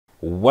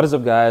What is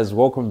up, guys?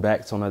 Welcome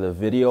back to another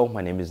video.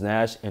 My name is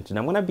Nash, and today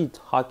I'm going to be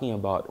talking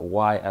about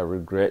why I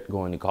regret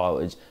going to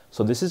college.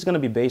 So this is going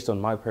to be based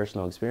on my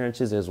personal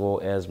experiences as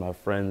well as my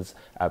friends'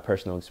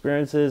 personal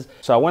experiences.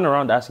 So I went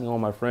around asking all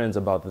my friends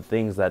about the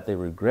things that they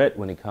regret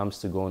when it comes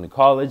to going to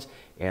college,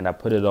 and I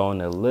put it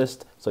on a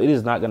list. So it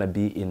is not going to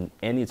be in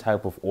any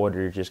type of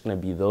order, just going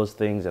to be those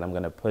things, and I'm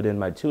going to put in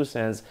my 2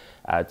 cents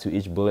to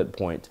each bullet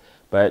point.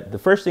 But the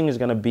first thing is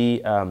going to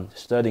be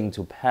studying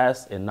to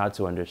pass and not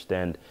to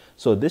understand.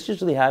 So this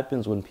usually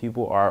happens when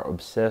people are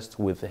obsessed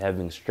with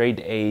having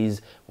straight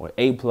A's or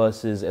A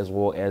pluses as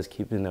well as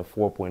keeping a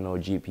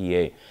 4.0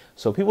 GPA.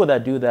 So people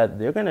that do that,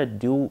 they're going to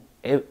do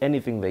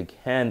anything they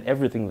can,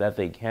 everything that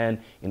they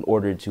can in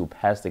order to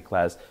pass the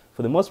class.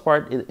 For the most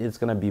part, it's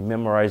going to be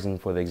memorizing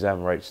for the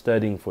exam, right?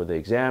 Studying for the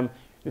exam.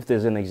 If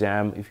there's an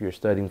exam, if you're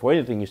studying for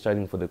anything, you're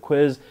studying for the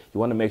quiz, you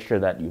want to make sure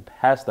that you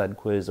pass that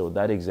quiz or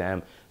that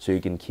exam so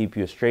you can keep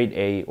your straight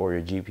A or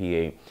your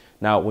GPA.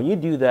 Now, when you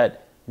do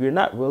that, you're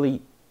not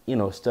really,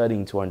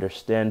 studying to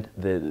understand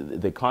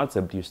the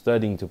concept. You're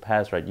studying to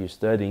pass, right? You're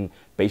studying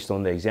based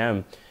on the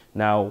exam.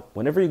 Now,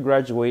 whenever you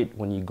graduate,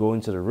 when you go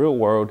into the real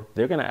world,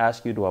 they're going to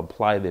ask you to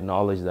apply the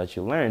knowledge that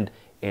you learned.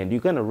 And you're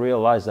going to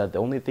realize that the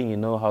only thing you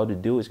know how to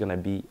do is going to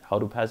be how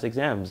to pass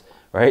exams,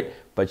 right?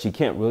 But you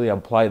can't really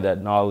apply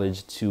that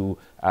knowledge to,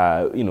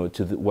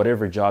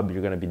 whatever job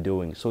you're going to be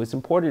doing. So it's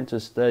important to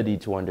study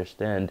to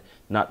understand,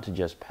 not to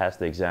just pass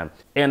the exam.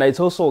 And it's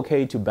also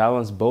okay to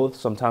balance both.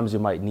 Sometimes you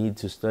might need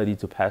to study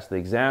to pass the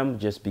exam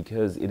just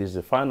because it is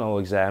the final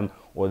exam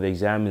or the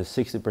exam is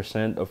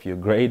 60% of your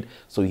grade.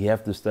 So you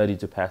have to study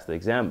to pass the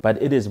exam.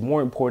 But it is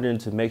more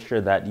important to make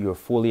sure that you're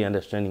fully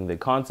understanding the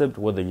concept,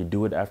 whether you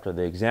do it after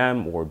the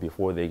exam or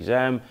before the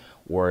exam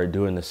or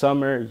during the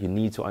summer. You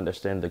need to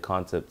understand the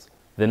concepts.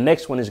 The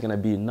next one is going to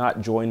be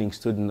not joining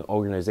student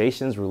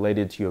organizations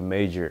related to your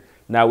major.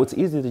 Now, it's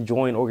easy to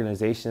join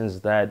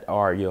organizations that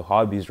are your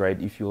hobbies, right?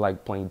 If you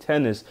like playing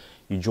tennis,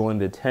 you join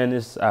the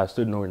tennis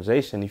student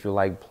organization. If you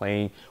like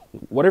playing,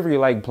 whatever you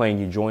like playing,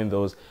 you join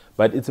those.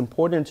 But it's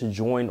important to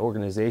join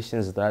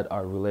organizations that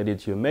are related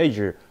to your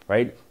major,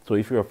 right? So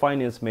if you're a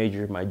finance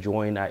major, you might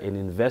join an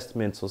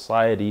investment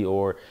society,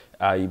 or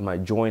you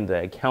might join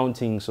the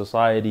accounting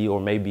society, or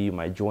maybe you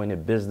might join a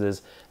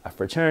business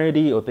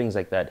fraternity or things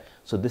like that.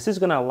 So this is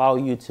going to allow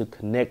you to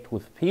connect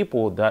with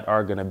people that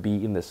are going to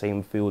be in the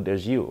same field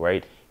as you,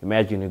 right?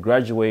 Imagine you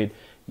graduate,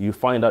 you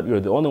find out you're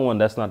the only one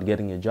that's not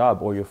getting a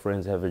job, or your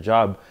friends have a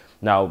job.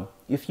 Now,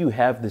 if you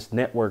have this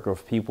network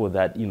of people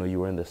that you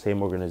were in the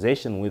same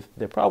organization with,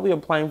 they're probably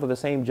applying for the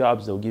same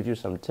jobs. They'll give you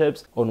some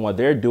tips on what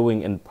they're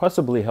doing and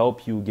possibly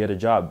help you get a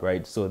job,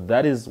 right? So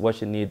that is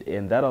what you need,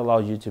 and that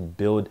allows you to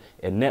build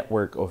a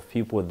network of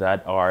people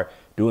that are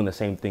doing the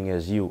same thing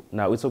as you.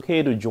 Now, it's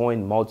okay to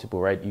join multiple,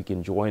 right? You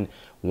can join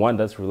one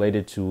that's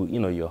related to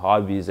your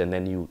hobbies, and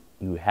then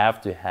you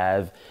have to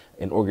have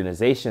an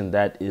organization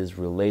that is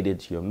related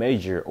to your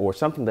major or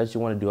something that you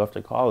want to do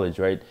after college,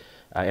 right?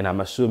 And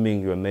I'm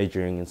assuming you're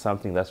majoring in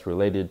something that's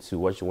related to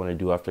what you want to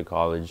do after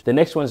college. The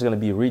next one is going to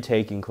be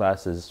retaking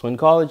classes. So in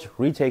college,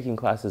 retaking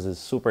classes is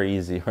super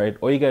easy, right?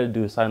 All you got to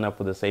do is sign up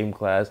for the same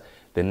class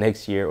the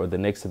next year or the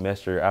next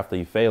semester after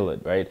you fail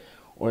it, right?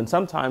 Or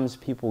sometimes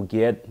people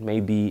get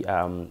maybe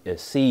a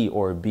C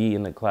or a B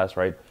in the class,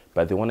 right?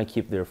 But they want to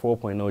keep their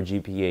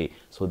 4.0 GPA.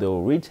 So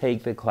they'll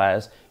retake the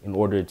class in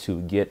order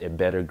to get a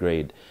better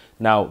grade.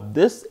 Now,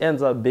 this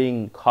ends up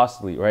being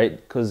costly, right?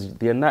 Because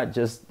they're not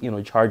just,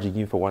 charging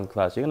you for one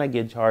class. You're going to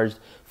get charged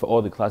for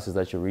all the classes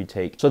that you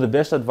retake. So the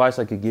best advice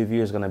I could give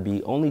you is going to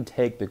be only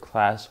take the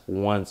class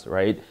once,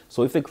 right?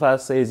 So if the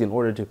class says in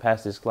order to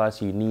pass this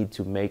class, you need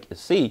to make a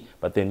C,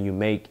 but then you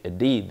make a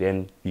D,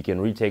 then you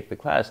can retake the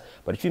class.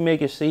 But if you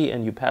make a C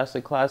and you pass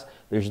the class,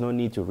 there's no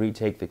need to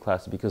retake the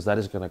class because that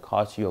is going to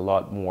cost you a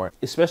lot more,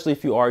 especially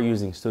if you are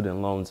using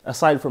student loans.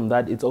 Aside from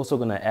that, it's also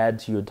going to add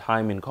to your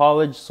time in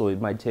college. So it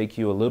might take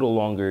you a little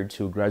longer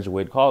to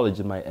graduate college.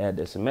 It might add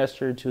a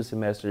semester, 2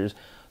 semesters.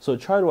 So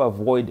try to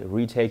avoid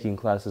retaking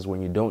classes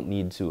when you don't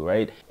need to,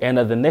 right? And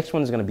the next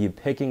one is going to be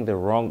picking the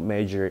wrong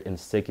major and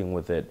sticking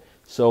with it.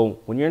 So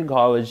when you're in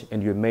college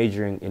and you're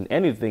majoring in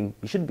anything,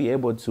 you should be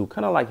able to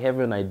kind of like have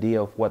an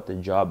idea of what the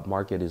job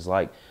market is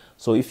like.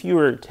 So if you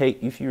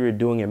were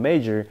doing a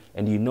major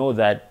and you know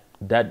that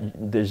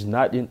there's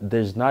not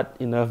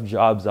enough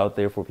jobs out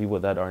there for people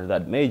that are in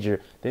that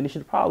major, then you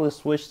should probably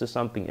switch to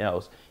something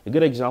else. A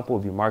good example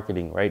would be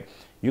marketing, right?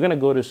 You're going to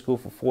go to school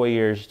for 4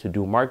 years to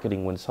do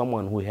marketing when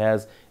someone who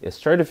has a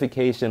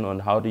certification on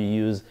how to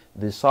use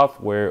the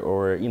software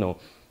or,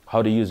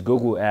 how to use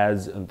Google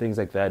ads and things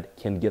like that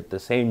can get the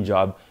same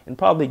job and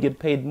probably get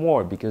paid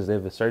more because they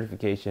have a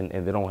certification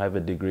and they don't have a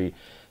degree.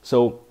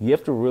 So you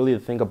have to really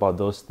think about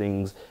those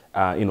things.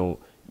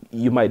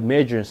 You might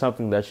major in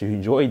something that you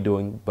enjoy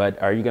doing,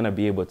 but are you going to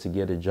be able to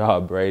get a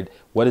job, right?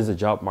 What does the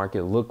job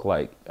market look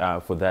like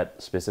for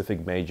that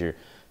specific major?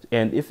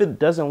 And if it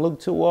doesn't look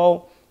too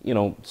well,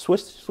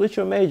 switch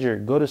your major,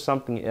 go to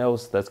something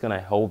else that's going to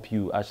help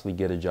you actually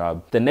get a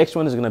job. The next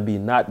one is going to be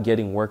not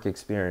getting work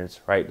experience,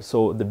 right?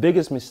 So the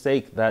biggest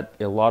mistake that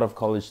a lot of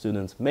college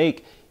students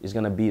make is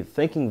going to be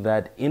thinking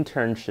that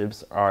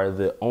internships are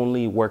the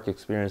only work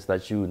experience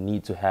that you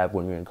need to have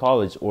when you're in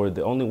college, or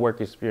the only work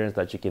experience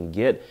that you can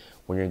get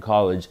when you're in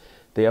college.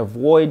 They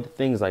avoid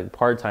things like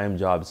part-time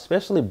jobs,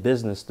 especially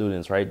business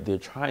students, right? They're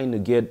trying to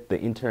get the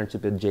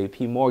internship at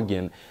JP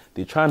Morgan.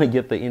 They're trying to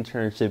get the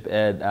internship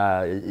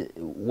at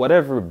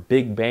whatever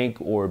big bank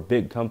or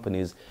big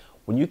companies,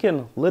 when you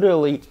can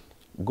literally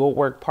go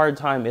work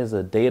part-time as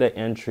a data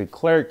entry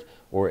clerk,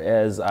 or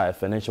as a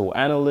financial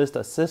analyst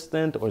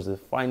assistant, or as a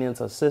finance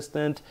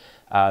assistant.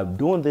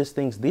 Doing these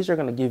things, these are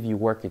going to give you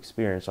work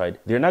experience, right?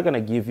 They're not going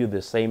to give you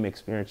the same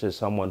experience as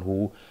someone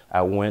who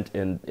went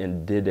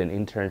and did an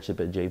internship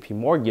at JP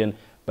Morgan,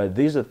 but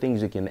these are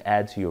things you can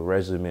add to your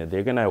resume.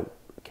 They're going to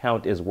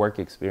count as work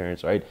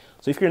experience, right?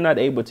 So if you're not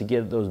able to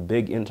get those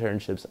big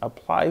internships,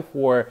 apply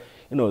for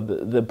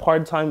the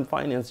part-time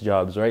finance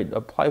jobs, right?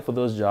 Apply for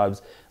those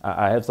jobs.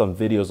 I have some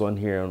videos on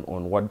here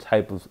on what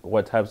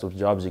types of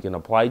jobs you can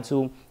apply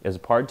to as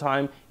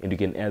part-time, and you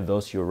can add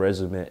those to your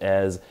resume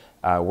as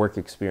work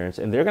experience.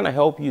 And they're going to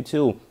help you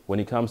too when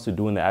it comes to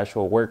doing the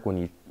actual work, when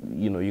you're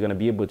going to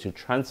be able to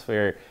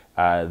transfer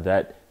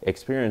that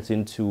experience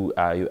into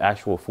your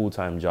actual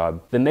full-time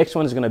job. The next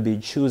one is going to be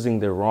choosing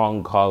the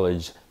wrong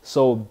college.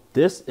 So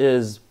this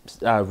is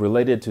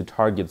related to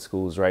target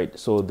schools, right?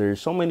 So there's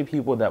so many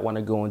people that want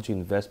to go into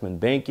investment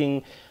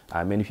banking,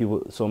 so many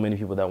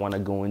people that want to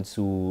go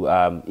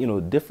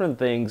into different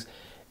things.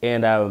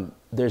 And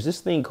there's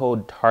this thing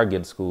called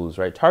target schools,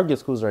 right? Target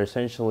schools are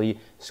essentially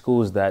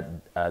schools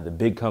that the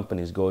big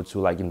companies go to,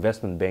 like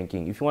investment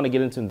banking. If you want to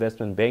get into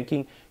investment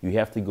banking, you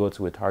have to go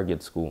to a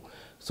target school.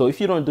 So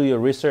if you don't do your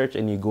research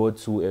and you go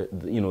to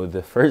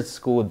the first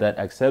school that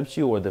accepts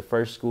you, or the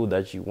first school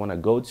that you want to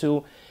go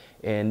to,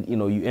 and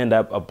you end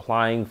up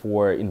applying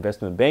for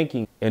investment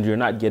banking and you're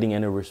not getting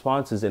any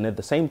responses, and at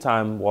the same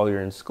time while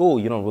you're in school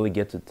you don't really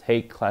get to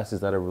take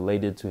classes that are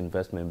related to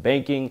investment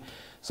banking.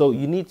 So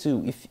you need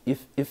to,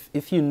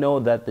 if you know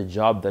that the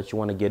job that you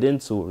want to get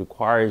into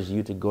requires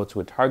you to go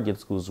to a target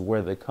schools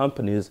where the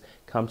companies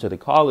come to the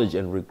college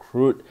and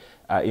recruit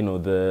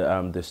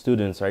the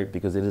students, right?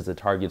 Because it is a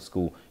target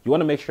school. You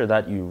want to make sure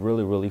that you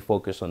really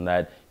focus on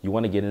that. You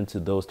want to get into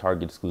those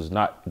target schools,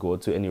 not go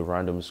to any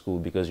random school,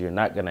 because you're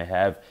not going to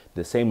have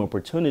the same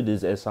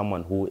opportunities as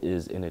someone who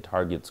is in a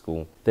target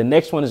school. The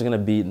next one is going to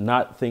be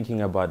not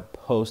thinking about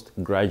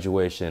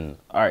post-graduation.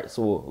 All right,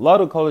 so a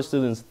lot of college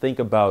students think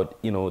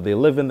about, they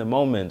live in the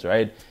moment,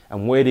 right?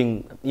 I'm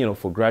waiting,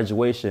 for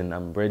graduation.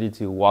 I'm ready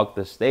to walk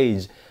the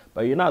stage,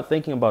 but you're not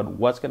thinking about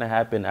what's going to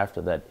happen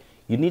after that.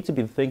 You need to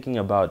be thinking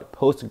about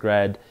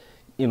post-grad,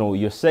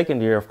 your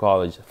second year of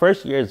college.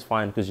 First year is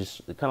fine because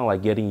you're kind of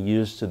like getting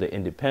used to the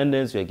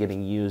independence. You're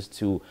getting used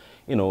to,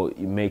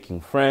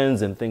 making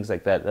friends and things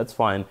like that. That's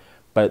fine.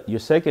 But your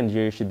second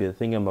year, you should be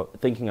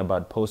thinking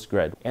about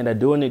post-grad. And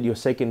doing it your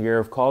second year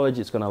of college,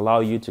 it's going to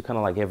allow you to kind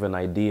of like have an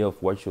idea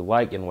of what you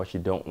like and what you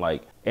don't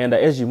like. And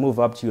as you move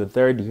up to your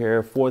third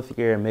year, fourth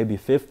year, and maybe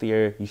fifth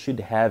year, you should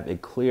have a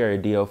clear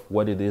idea of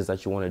what it is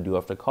that you want to do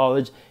after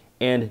college.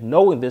 And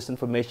knowing this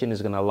information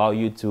is going to allow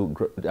you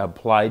to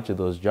apply to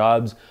those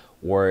jobs,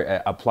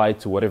 or apply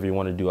to whatever you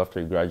want to do after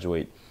you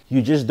graduate.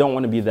 You just don't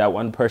want to be that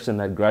one person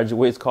that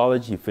graduates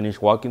college, you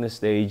finish walking the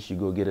stage, you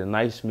go get a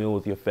nice meal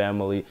with your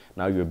family,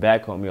 now you're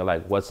back home, you're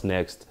like, what's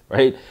next,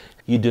 right?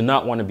 You do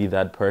not want to be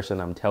that person.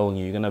 I'm telling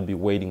you, you're going to be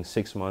waiting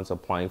 6 months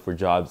applying for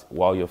jobs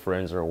while your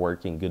friends are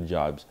working good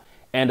jobs.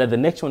 And the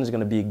next one is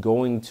going to be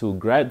going to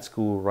grad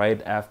school right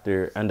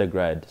after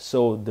undergrad.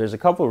 So there's a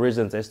couple of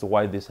reasons as to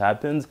why this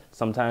happens.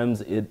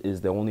 Sometimes it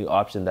is the only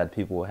option that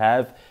people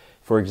have.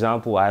 For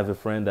example, I have a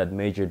friend that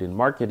majored in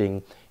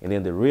marketing, and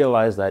then they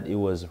realized that it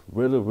was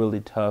really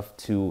tough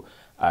to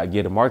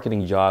get a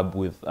marketing job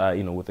with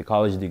a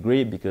college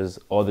degree, because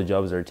all the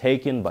jobs are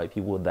taken by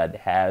people that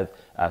have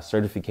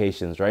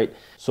certifications, right?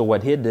 So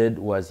what he did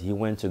was he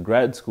went to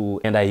grad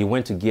school, and he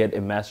went to get a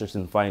master's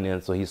in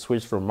finance. So he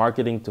switched from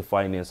marketing to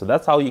finance. So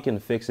that's how you can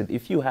fix it.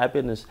 If you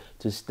happen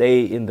to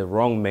stay in the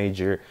wrong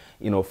major,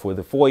 for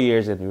the 4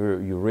 years, and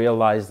you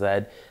realize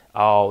that,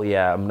 oh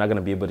yeah, I'm not going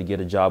to be able to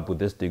get a job with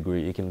this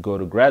degree, you can go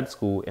to grad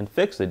school and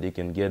fix it. You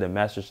can get a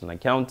master's in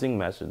accounting,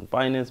 master's in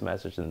finance,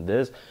 master's in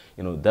this.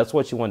 That's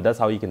what you want. That's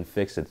how you can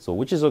fix it. So,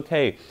 which is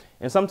okay.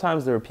 And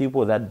sometimes there are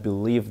people that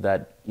believe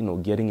that,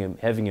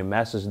 having a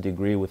master's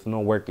degree with no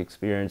work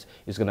experience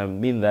is going to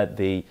mean that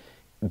they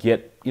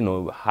get,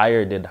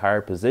 hired at higher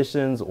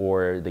positions,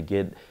 or they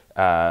get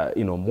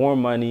more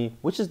money,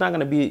 which is not going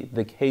to be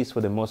the case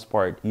for the most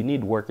part. You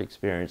need work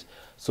experience.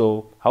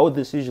 So how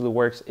this usually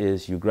works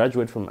is you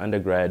graduate from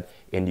undergrad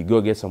and you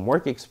go get some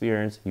work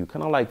experience. You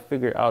kind of like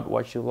figure out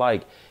what you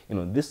like.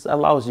 This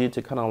allows you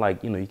to kind of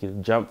like, you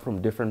can jump from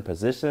different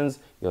positions.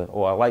 You're like,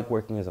 oh, I like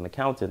working as an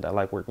accountant. I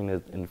like working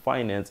in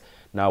finance.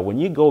 Now, when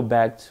you go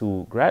back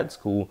to grad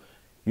school,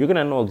 you're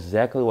gonna know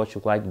exactly what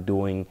you like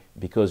doing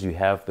because you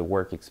have the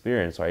work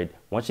experience, right?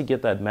 Once you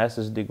get that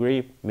master's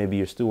degree, maybe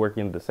you're still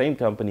working in the same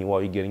company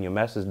while you're getting your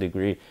master's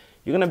degree,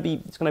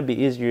 it's gonna be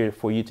easier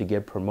for you to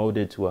get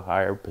promoted to a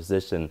higher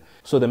position.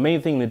 So the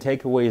main thing to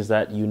take away is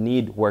that you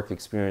need work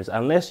experience,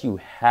 unless you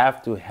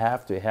have to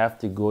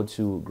go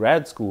to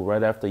grad school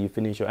right after you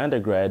finish your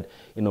undergrad,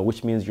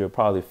 which means you're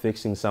probably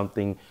fixing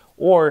something,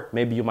 or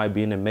maybe you might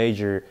be in a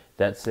major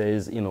that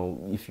says,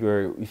 if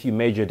you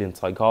majored in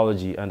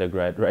psychology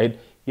undergrad, right?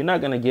 You're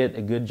not going to get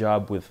a good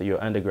job with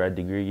your undergrad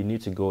degree. You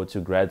need to go to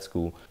grad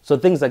school. So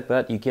things like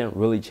that you can't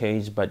really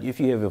change. But if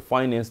you have a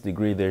finance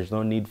degree, there's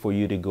no need for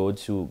you to go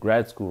to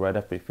grad school right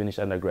after you finish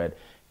undergrad.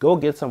 Go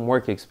get some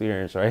work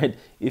experience, right?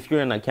 If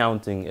you're in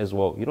accounting as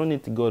well, you don't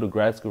need to go to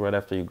grad school right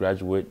after you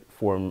graduate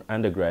from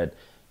undergrad.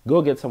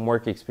 Go get some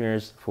work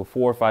experience for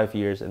 4 or 5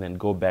 years and then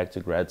go back to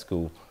grad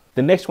school.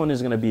 The next one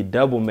is going to be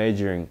double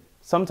majoring.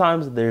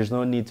 Sometimes there's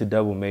no need to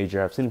double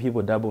major. I've seen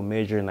people double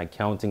major in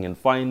accounting and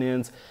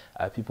finance.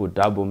 People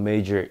double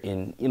major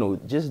in,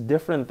 just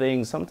different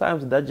things.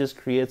 Sometimes that just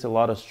creates a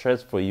lot of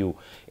stress for you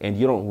and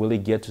you don't really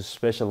get to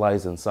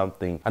specialize in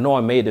something. I know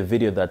I made a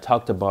video that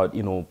talked about,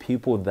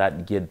 people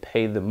that get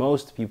paid the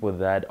most, people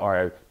that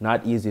are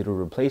not easy to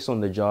replace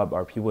on the job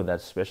are people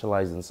that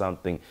specialize in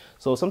something.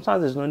 So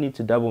sometimes there's no need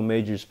to double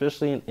major,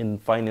 especially in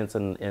finance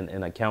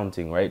and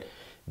accounting, right?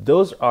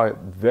 Those are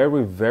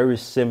very, very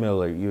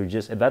similar. You're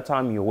just, at that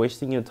time, you're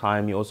wasting your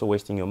time. You're also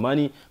wasting your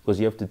money because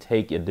you have to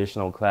take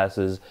additional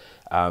classes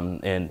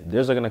and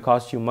those are going to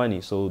cost you money.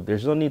 So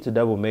there's no need to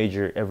double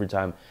major every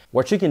time.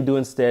 What you can do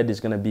instead is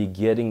going to be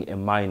getting a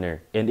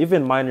minor, and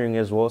even minoring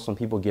as well. Some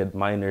people get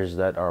minors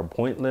that are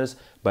pointless,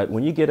 but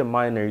when you get a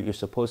minor, you're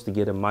supposed to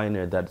get a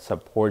minor that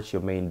supports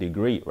your main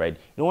degree, right?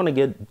 You don't want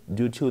to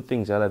do two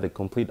things that are the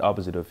complete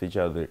opposite of each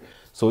other.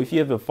 So if you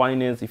have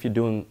if you're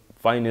doing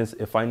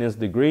a finance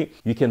degree,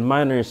 you can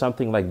minor in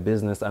something like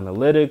business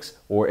analytics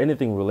or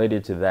anything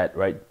related to that,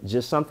 right?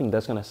 Just something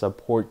that's going to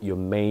support your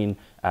main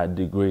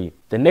degree.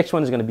 The next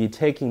one is going to be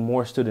taking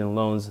more student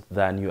loans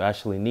than you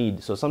actually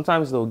need. So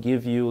sometimes they'll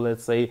give you,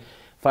 let's say,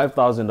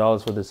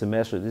 $5,000 for the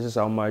semester. This is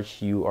how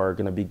much you are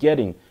going to be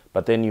getting.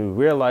 But then you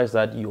realize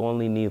that you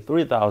only need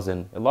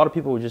 $3,000. A lot of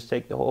people will just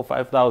take the whole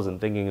 $5,000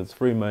 thinking it's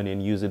free money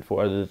and use it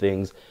for other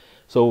things.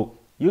 So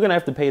you're going to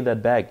have to pay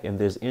that back and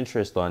there's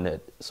interest on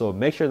it. So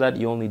make sure that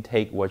you only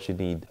take what you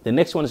need. The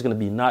next one is going to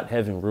be not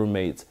having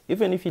roommates.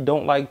 Even if you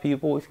don't like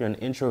people, if you're an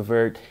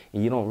introvert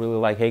and you don't really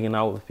like hanging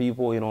out with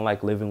people, you don't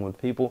like living with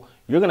people,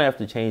 you're going to have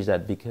to change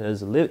that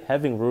because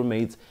having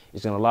roommates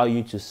is going to allow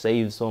you to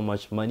save so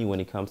much money when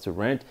it comes to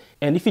rent.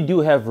 And if you do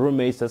have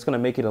roommates, that's going to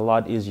make it a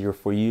lot easier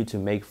for you to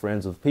make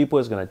friends with people.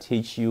 It's going to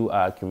teach you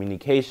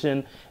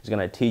communication. It's going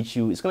to teach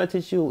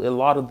you a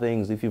lot of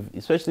things.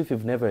 Especially if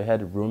you've never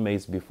had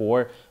roommates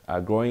before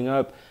growing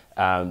up,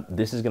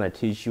 this is going to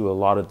teach you a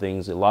lot of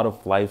things, a lot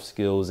of life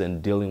skills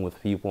and dealing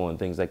with people and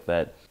things like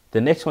that.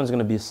 The next one is going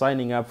to be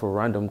signing up for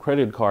random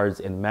credit cards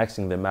and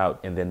maxing them out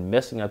and then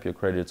messing up your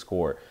credit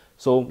score.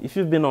 So if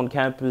you've been on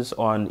campus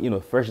on,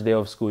 first day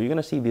of school, you're going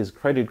to see these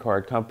credit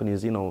card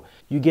companies,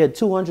 you get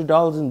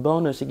 $200 in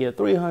bonus, you get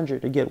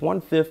 $300, you get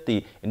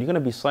 $150, and you're going to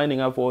be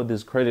signing up for all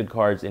these credit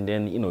cards and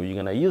then, you're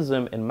going to use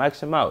them and max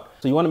them out.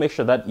 So you want to make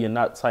sure that you're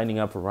not signing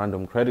up for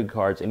random credit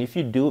cards. And if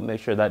you do, make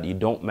sure that you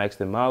don't max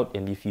them out.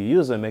 And if you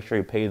use them, make sure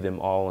you pay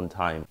them all on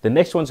time. The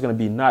next one's going to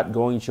be not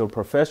going to your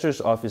professor's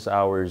office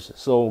hours.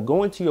 So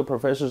going to your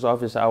professor's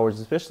office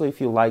hours, especially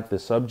if you like the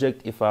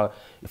subject, if I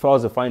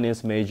was a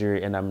finance major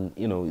and I'm,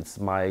 it's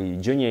my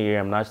junior year,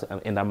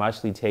 I'm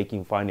actually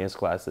taking finance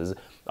classes,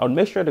 I would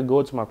make sure to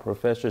go to my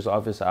professor's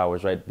office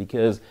hours, right?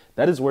 Because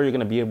that is where you're going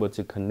to be able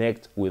to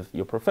connect with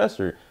your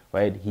professor,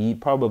 right? He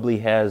probably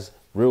has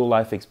real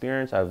life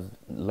experience. I've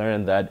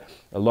learned that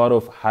a lot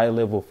of high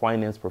level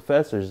finance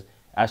professors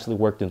actually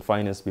worked in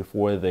finance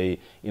before they,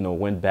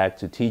 went back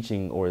to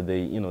teaching or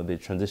they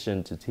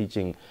transitioned to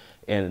teaching.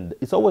 And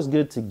it's always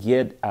good to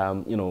get,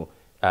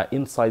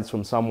 insights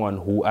from someone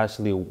who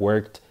actually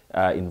worked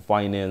in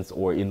finance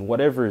or in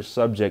whatever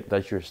subject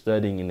that you're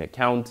studying, in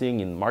accounting,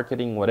 in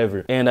marketing,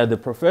 whatever. And the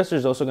professor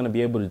is also going to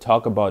be able to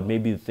talk about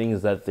maybe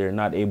things that they're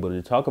not able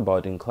to talk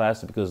about in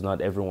class because not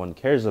everyone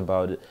cares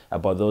about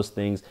those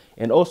things.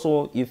 And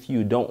also, if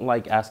you don't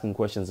like asking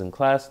questions in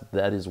class,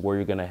 that is where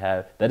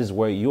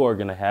you are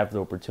going to have the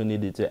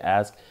opportunity to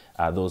ask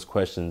those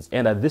questions.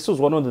 And this was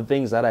one of the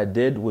things that I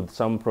did with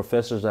some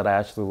professors that I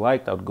actually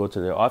liked. I would go to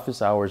their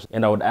office hours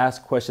and I would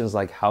ask questions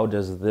like, how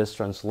does this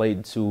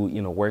translate to,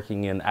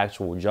 working in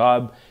actual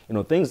job,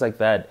 things like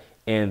that.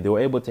 And they were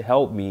able to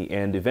help me,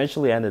 and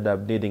eventually I ended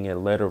up needing a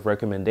letter of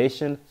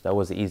recommendation. That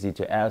was easy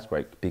to ask,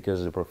 right?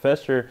 Because the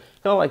professor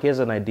kind of like has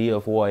an idea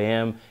of who I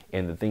am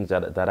and the things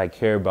that I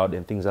care about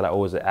and things that I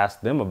always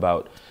ask them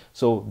about.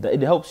 So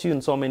it helps you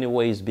in so many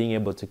ways being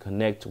able to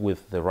connect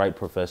with the right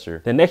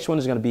professor. The next one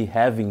is going to be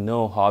having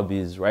no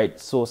hobbies, right?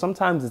 So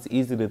sometimes it's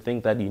easy to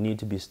think that you need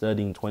to be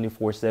studying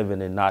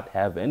 24/7 and not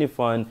have any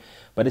fun,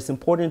 but it's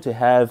important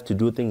to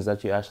do things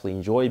that you actually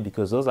enjoy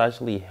because those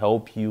actually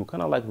help you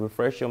kind of like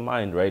refresh your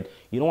mind, right?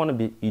 You don't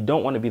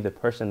want to be the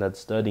person that's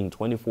studying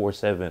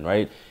 24/7,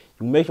 right?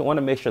 Want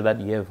to make sure that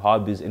you have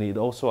hobbies, and it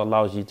also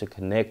allows you to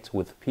connect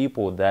with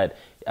people that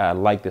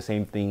like the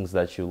same things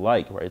that you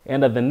like, right?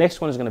 And the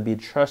next one is going to be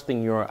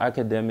trusting your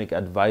academic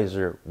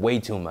advisor way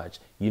too much.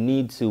 You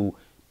need to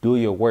do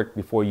your work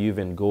before you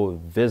even go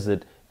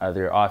visit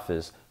their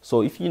office.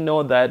 So if you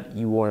know that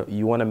you want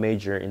to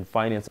major in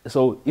finance,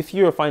 so if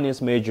you're a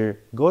finance major,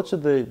 go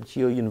to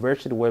your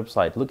university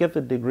website, look at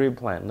the degree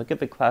plan, look at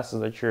the classes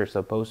that you're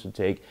supposed to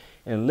take,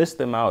 and list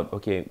them out.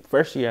 Okay,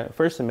 first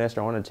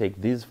semester I want to take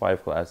these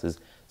 5 classes.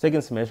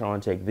 Second semester I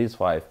want to take these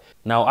 5.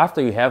 Now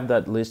after you have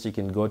that list, you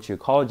can go to your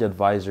college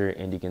advisor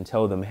and you can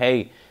tell them,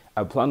 hey,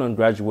 I plan on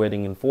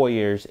graduating in 4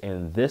 years,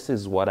 and this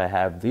is what I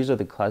have. These are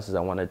the classes I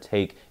want to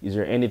take. Is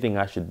there anything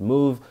I should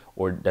move,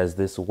 or does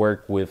this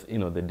work with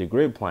the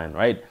degree plan,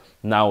 right?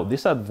 Now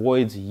this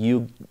avoids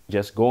you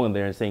just going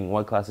there and saying,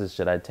 what classes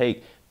should I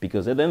take?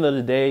 Because at the end of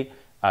the day,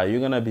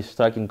 you're gonna be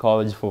stuck in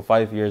college for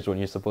 5 years when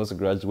you're supposed to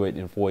graduate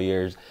in 4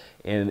 years.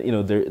 And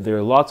there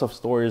are lots of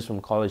stories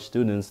from college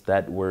students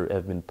that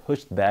have been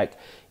pushed back,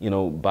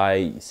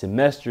 by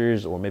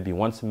semesters or maybe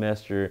 1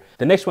 semester.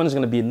 The next one is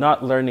going to be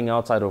not learning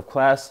outside of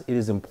class. It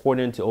is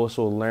important to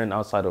also learn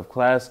outside of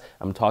class.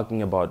 I'm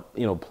talking about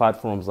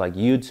platforms like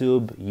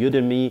YouTube,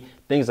 Udemy,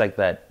 things like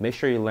that. Make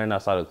sure you learn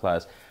outside of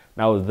class.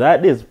 Now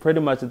that is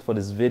pretty much it for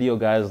this video,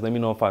 guys. Let me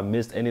know if I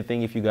missed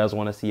anything. If you guys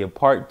want to see a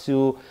part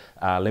 2,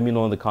 let me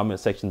know in the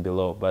comment section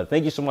below. But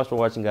thank you so much for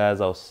watching,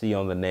 guys. I'll see you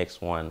on the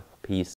next one. Peace.